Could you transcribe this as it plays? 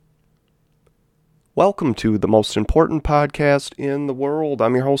Welcome to the most important podcast in the world.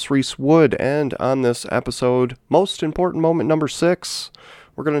 I'm your host, Reese Wood, and on this episode, most important moment number 6,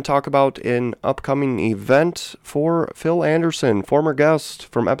 we're going to talk about an upcoming event for Phil Anderson, former guest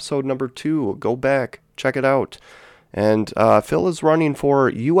from episode number 2. Go back, check it out. And Phil is running for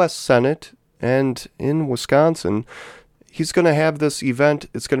U.S. Senate, and in Wisconsin, he's going to have this event.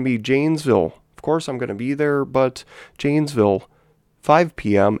 It's going to be Janesville. Of course, I'm going to be there, but Janesville, 5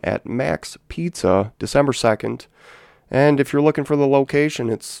 p.m. at Max Pizza, December 2nd. And if you're looking for the location,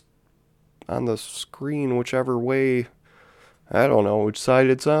 it's on the screen, whichever way, I don't know which side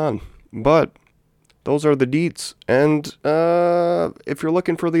it's on. But those are the deets. And if you're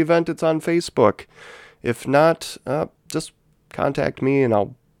looking for the event, it's on Facebook. If not, just contact me and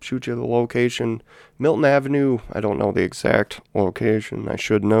I'll shoot you the location. Milton Avenue, I don't know the exact location, I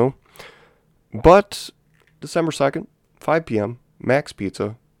should know. But December 2nd, 5 p.m., Max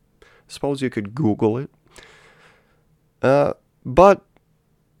Pizza. Suppose you could Google it. But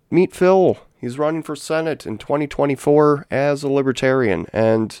meet Phil. He's running for Senate in 2024 as a libertarian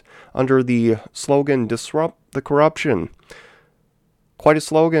and under the slogan, Disrupt the Corruption. Quite a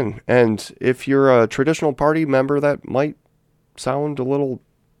slogan. And if you're a traditional party member, that might sound a little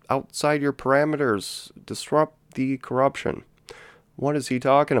outside your parameters. Disrupt the corruption. What is he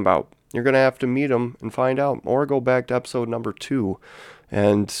talking about? You're going to have to meet him and find out, or go back to episode number 2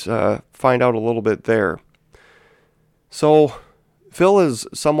 and find out a little bit there. So, Phil is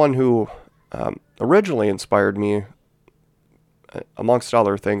someone who originally inspired me, amongst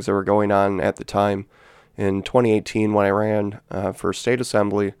other things that were going on at the time, in 2018 when I ran for state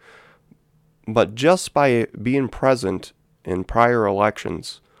assembly. But just by being present in prior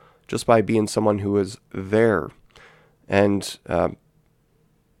elections, just by being someone who is there, and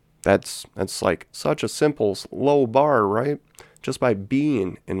That's like such a simple, low bar, right? Just by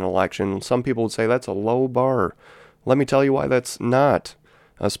being in an election. Some people would say that's a low bar. Let me tell you why that's not,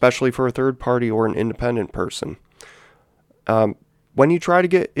 especially for a third party or an independent person. When you try to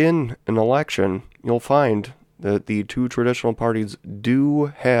get in an election, you'll find that the two traditional parties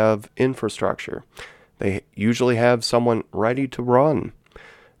do have infrastructure. They usually have someone ready to run,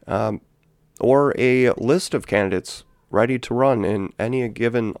 or a list of candidates ready to run in any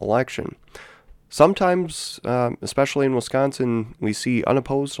given election. Sometimes, especially in Wisconsin, we see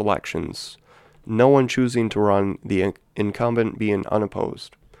unopposed elections. No one choosing to run, the incumbent being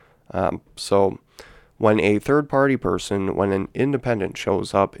unopposed. So when a third-party person, when an independent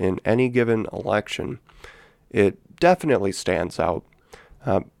shows up in any given election, it definitely stands out.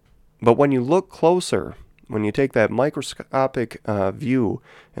 But when you look closer, when you take that microscopic view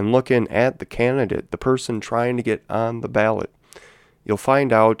and look in at the candidate, the person trying to get on the ballot, you'll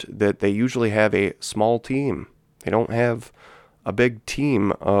find out that they usually have a small team. They don't have a big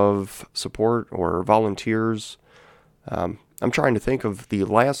team of support or volunteers. I'm trying to think of the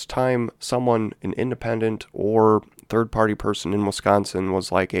last time someone, an independent or third-party person in Wisconsin, was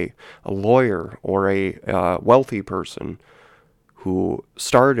like a lawyer or a wealthy person who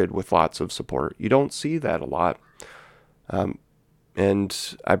started with lots of support. You don't see that a lot.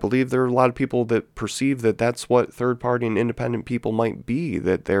 And I believe there are a lot of people that perceive that that's what third-party and independent people might be,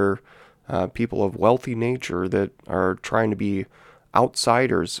 that they're people of wealthy nature that are trying to be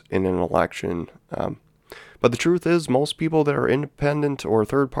outsiders in an election. But the truth is, most people that are independent or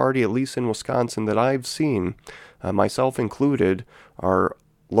third-party, at least in Wisconsin that I've seen, myself included, are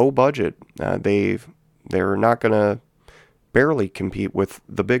low budget. They're not going to barely compete with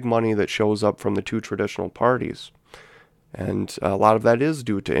the big money that shows up from the two traditional parties. And a lot of that is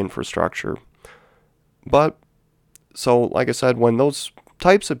due to infrastructure. But, so like I said, when those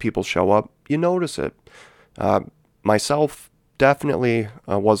types of people show up, you notice it. Myself definitely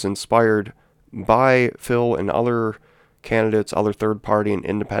was inspired by Phil and other candidates, other third-party and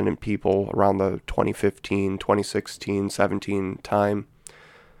independent people around the 2015, 2016, 17 time.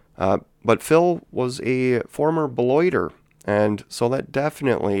 But Phil was a former Beloiter, and so that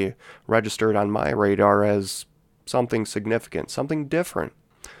definitely registered on my radar as something significant, something different.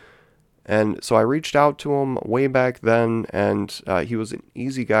 And so I reached out to him way back then, and he was an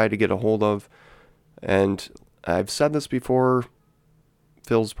easy guy to get a hold of. And I've said this before.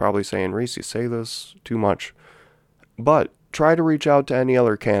 Phil's probably saying, Reese, you say this too much. But try to reach out to any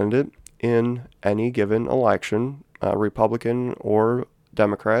other candidate in any given election, Republican or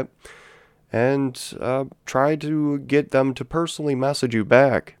Democrat, and try to get them to personally message you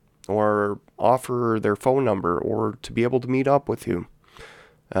back or offer their phone number or to be able to meet up with you.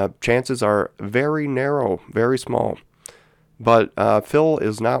 Chances are very narrow, very small. But Phil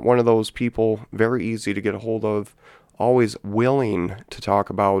is not one of those people, very easy to get a hold of, always willing to talk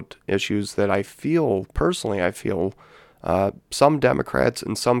about issues that I feel some Democrats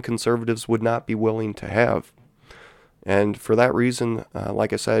and some conservatives would not be willing to have. And for that reason,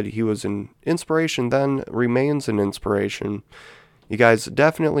 like I said, he was an inspiration then, remains an inspiration. You guys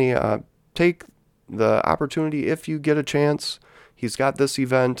definitely take the opportunity if you get a chance. He's got this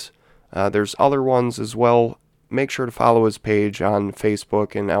event. There's other ones as well. Make sure to follow his page on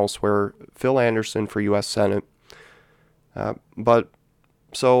Facebook and elsewhere, Phil Anderson for U.S. Senate. But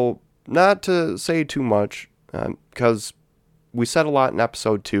so not to say too much, because we said a lot in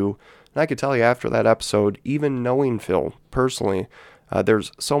episode 2. And I could tell you after that episode, even knowing Phil personally,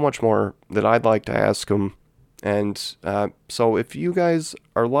 there's so much more that I'd like to ask him. And so if you guys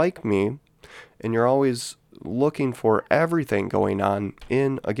are like me and you're always looking for everything going on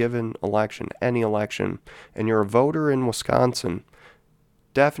in a given election, any election, and you're a voter in Wisconsin,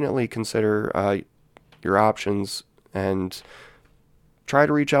 definitely consider your options and try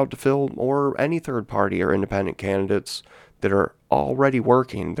to reach out to Phil or any third party or independent candidates that are already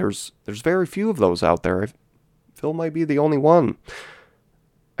working. There's very few of those out there. Phil might be the only one.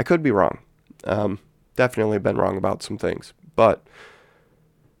 I could be wrong. Definitely been wrong about some things. But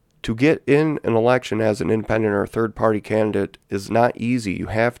to get in an election as an independent or third party candidate is not easy. You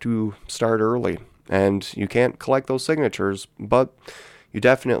have to start early, and you can't collect those signatures, but you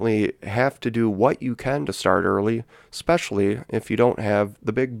definitely have to do what you can to start early, especially if you don't have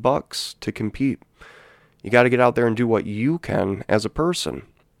the big bucks to compete. You got to get out there and do what you can as a person.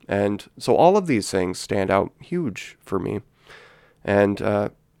 And so all of these things stand out huge for me. And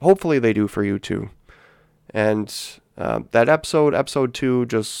hopefully they do for you too. And that episode 2,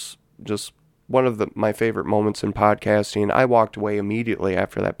 just one of my favorite moments in podcasting. I walked away immediately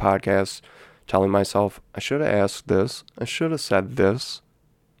after that podcast telling myself, I should have asked this. I should have said this.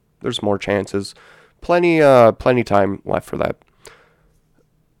 There's more chances. Plenty time left for that.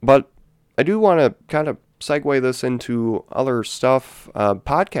 But I do want to kind of segue this into other stuff,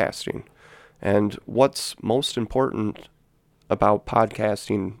 podcasting, and what's most important about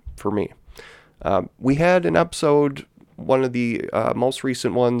podcasting for me. We had an episode, one of the most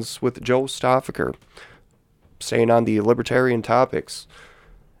recent ones, with Joe Stoffaker, staying on the libertarian topics,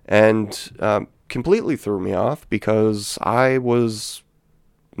 and completely threw me off because I was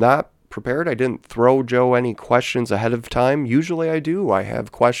not prepared. I didn't throw Joe any questions ahead of time. Usually I do. I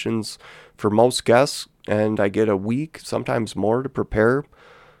have questions for most guests, and I get a week, sometimes more, to prepare.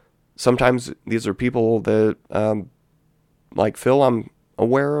 Sometimes these are people that, like Phil, I'm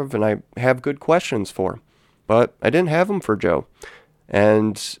aware of and I have good questions for. But I didn't have them for Joe.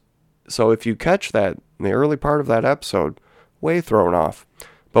 And so if you catch that in the early part of that episode, way thrown off.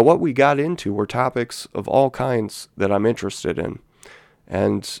 But what we got into were topics of all kinds that I'm interested in.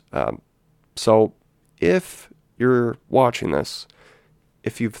 And so if you're watching this,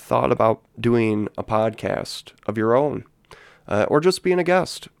 if you've thought about doing a podcast of your own, or just being a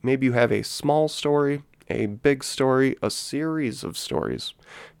guest, maybe you have a small story, a big story, a series of stories.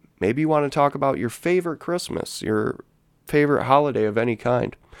 Maybe you want to talk about your favorite Christmas, your favorite holiday of any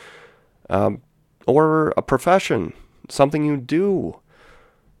kind, or a profession, something you do.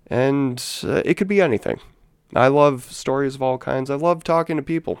 And it could be anything. I love stories of all kinds. I love talking to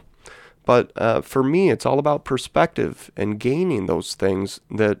people. But for me, it's all about perspective and gaining those things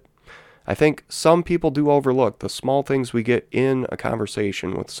that I think some people do overlook, the small things we get in a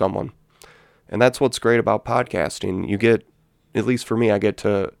conversation with someone. And that's what's great about podcasting. You get, at least for me, I get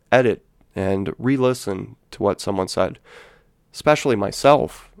to edit and re-listen to what someone said. Especially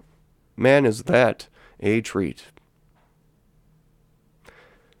myself. Man, is that a treat.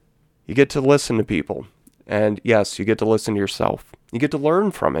 You get to listen to people. And yes, you get to listen to yourself. You get to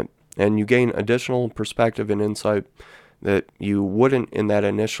learn from it. And you gain additional perspective and insight that you wouldn't in that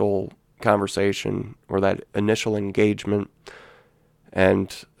initial conversation or that initial engagement.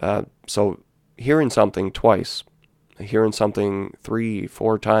 And so hearing something twice, hearing something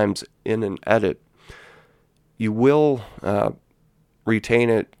 3-4 times in an edit, you will retain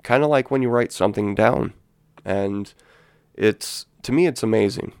it kind of like when you write something down. And to me, it's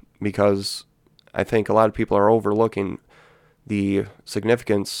amazing because I think a lot of people are overlooking the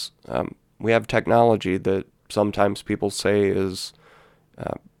significance. We have technology that sometimes people say is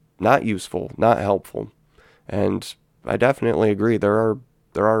not useful, not helpful. And I definitely agree. There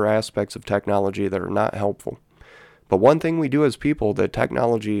are aspects of technology that are not helpful. But one thing we do as people that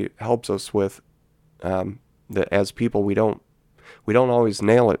technology helps us with, that as people we don't always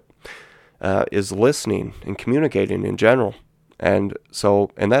nail it, is listening and communicating in general. And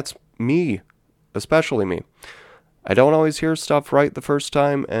that's me, especially me. I don't always hear stuff right the first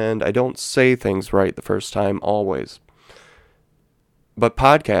time, and I don't say things right the first time always. But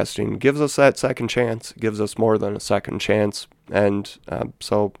podcasting gives us that second chance, gives us more than a second chance. And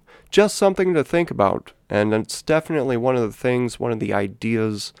so just something to think about. And it's definitely one of the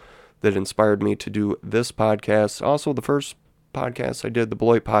ideas that inspired me to do this podcast. Also, the first podcast I did, the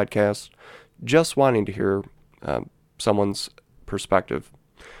Beloit podcast, just wanting to hear someone's perspective.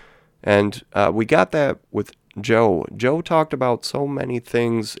 And we got that with Joe. Joe talked about so many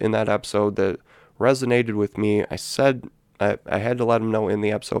things in that episode that resonated with me. I said I had to let him know in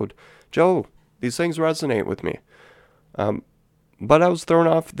the episode, Joe, these things resonate with me. But I was thrown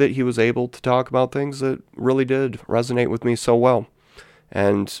off that he was able to talk about things that really did resonate with me so well.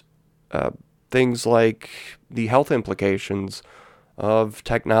 And things like the health implications of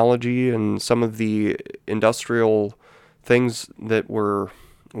technology and some of the industrial things that we're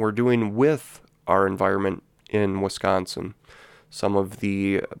doing with our environment in Wisconsin. Some of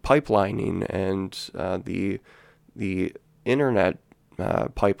the pipelining and the internet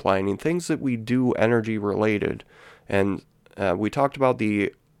pipelining, things that we do energy related. And we talked about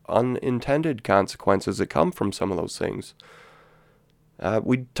the unintended consequences that come from some of those things.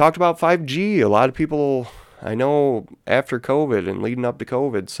 We talked about 5G. A lot of people, I know, after COVID and leading up to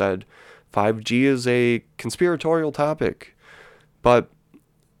COVID said 5G is a conspiratorial topic. But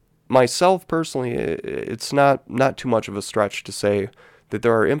myself personally, it's not too much of a stretch to say that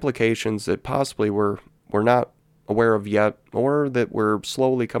there are implications that possibly we're not aware of yet, or that we're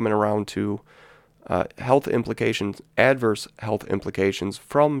slowly coming around to health implications, adverse health implications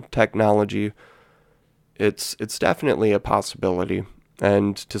from technology. It's definitely a possibility.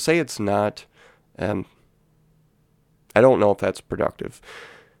 And to say it's not, I don't know if that's productive.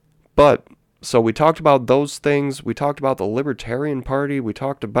 But, so we talked about those things. We talked about the Libertarian Party. We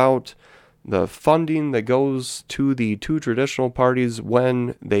talked about the funding that goes to the two traditional parties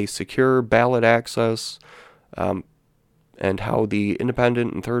when they secure ballot access, and how the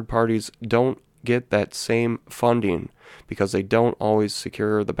independent and third parties don't get that same funding because they don't always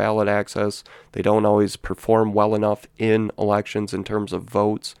secure the ballot access. They don't always perform well enough in elections in terms of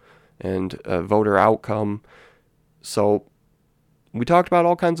votes and voter outcome. So we talked about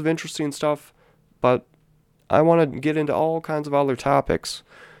all kinds of interesting stuff, but I want to get into all kinds of other topics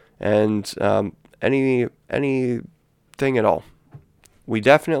and anything at all. We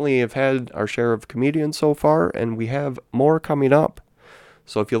definitely have had our share of comedians so far, and we have more coming up.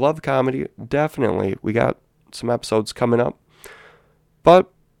 So if you love comedy, definitely, we got some episodes coming up. But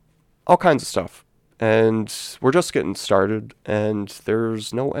all kinds of stuff. And we're just getting started, and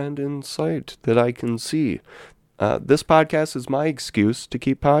there's no end in sight that I can see. This podcast is my excuse to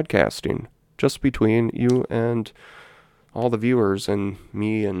keep podcasting, just between you and all the viewers and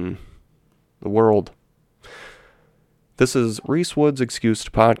me and the world. This is Reese Wood's Excuse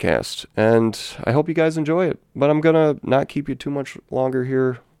to Podcast, and I hope you guys enjoy it. But I'm going to not keep you too much longer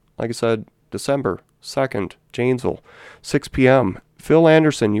here. Like I said, December 2nd, Janesville, 6 p.m. Phil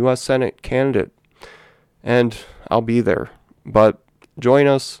Anderson, U.S. Senate candidate. And I'll be there. But join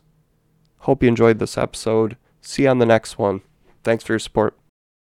us. Hope you enjoyed this episode. See you on the next one. Thanks for your support.